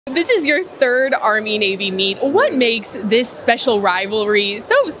This is your third Army-Navy meet. What makes this special rivalry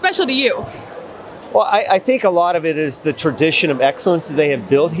so special to you? Well, I think a lot of it is the tradition of excellence that they have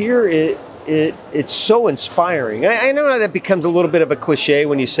built here. It's so inspiring. I know that becomes a little bit of a cliche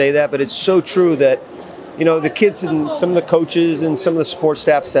when you say that, but it's so true that, you know, the kids and some of the coaches and some of the support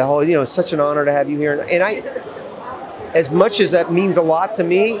staff say, oh, you know, it's such an honor to have you here. And as much as that means a lot to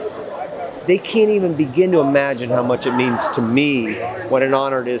me, they can't even begin to imagine how much it means to me, what an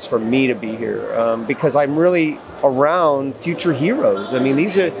honor it is for me to be here, because I'm really around future heroes. I mean,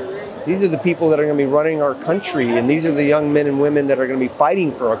 these are the people that are going to be running our country, and these are the young men and women that are going to be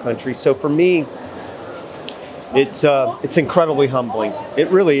fighting for our country. So for me, it's incredibly humbling. It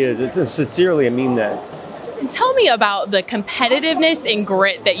really is. It's sincerely, I mean that. Tell me about the competitiveness and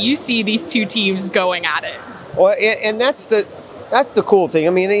grit that you see these two teams going at it. Well, and that's the cool thing. I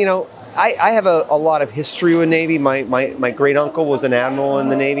mean, you know, I have a lot of history with Navy. My great uncle was an admiral in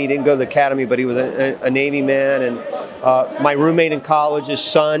the Navy. He didn't go to the academy, but he was a Navy man. And my roommate in college, his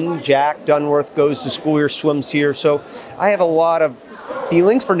son, Jack Dunworth, goes to school here, swims here. So I have a lot of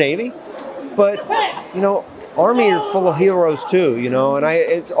feelings for Navy. But, you know, Army are full of heroes too, you know.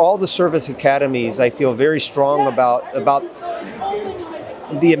 And all the service academies, I feel very strong about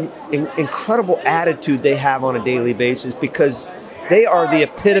the incredible attitude they have on a daily basis, because they are the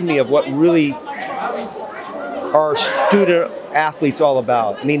epitome of what really our student athletes all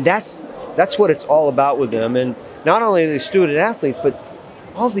about. I mean, that's what it's all about with them. And not only the student athletes, but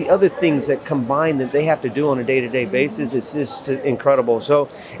all the other things that combine that they have to do on a day-to-day basis. It's just incredible. So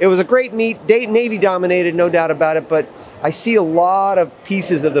it was a great meet. Navy dominated, no doubt about it, but I see a lot of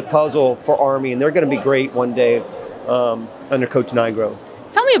pieces of the puzzle for Army, and they're going to be great one day under Coach Nigro.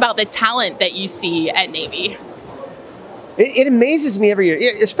 Tell me about the talent that you see at Navy. It amazes me every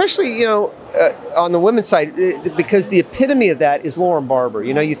year, especially, you know, on the women's side, because the epitome of that is Lauren Barber.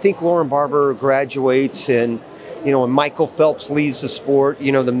 You know, you think Lauren Barber graduates and, you know, when Michael Phelps leaves the sport,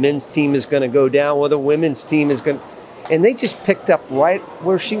 you know, the men's team is going to go down, well, the women's team is going to, and they just picked up right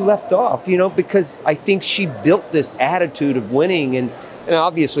where she left off, you know, because I think she built this attitude of winning, and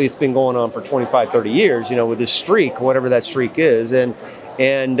obviously it's been going on for 25, 30 years, you know, with this streak, whatever that streak is,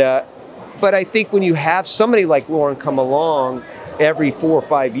 but I think when you have somebody like Lauren come along every 4 or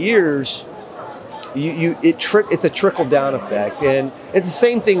 5 years, it's a trickle-down effect. And it's the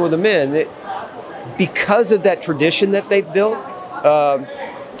same thing with the men. Because of that tradition that they've built,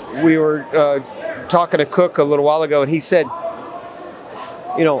 we were talking to Cook a little while ago, and he said,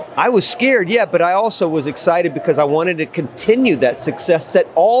 you know, I was scared, yeah, but I also was excited because I wanted to continue that success that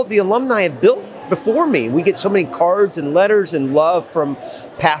all the alumni have built before me. We get so many cards and letters and love from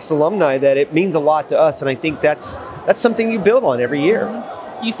past alumni that it means a lot to us, and I think that's something you build on every year.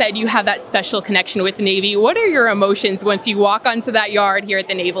 You said you have that special connection with the Navy. What are your emotions once you walk onto that yard here at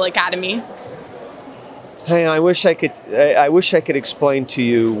the Naval Academy? Hey, I wish I could explain to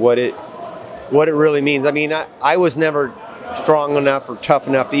you what it really means. I mean, I was never strong enough or tough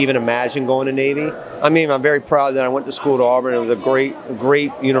enough to even imagine going to Navy. I mean, I'm very proud that I went to school at Auburn. It was a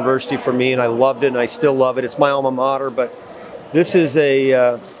great university for me, and I loved it, and I still love it. It's my alma mater, but this is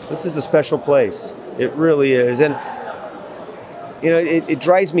a special place. It really is, and you know, it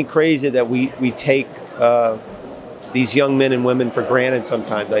drives me crazy that we take these young men and women for granted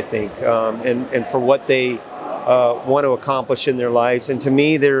sometimes, I think, and for what they want to accomplish in their lives. And to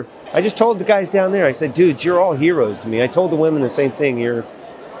me, I just told the guys down there, I said, dudes, you're all heroes to me. I told the women the same thing. You're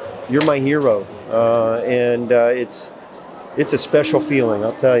my hero, and it's a special feeling,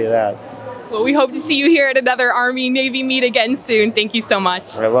 I'll tell you that. Well, we hope to see you here at another Army-Navy meet again soon. Thank you so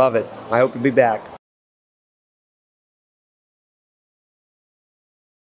much. I love it. I hope to be back.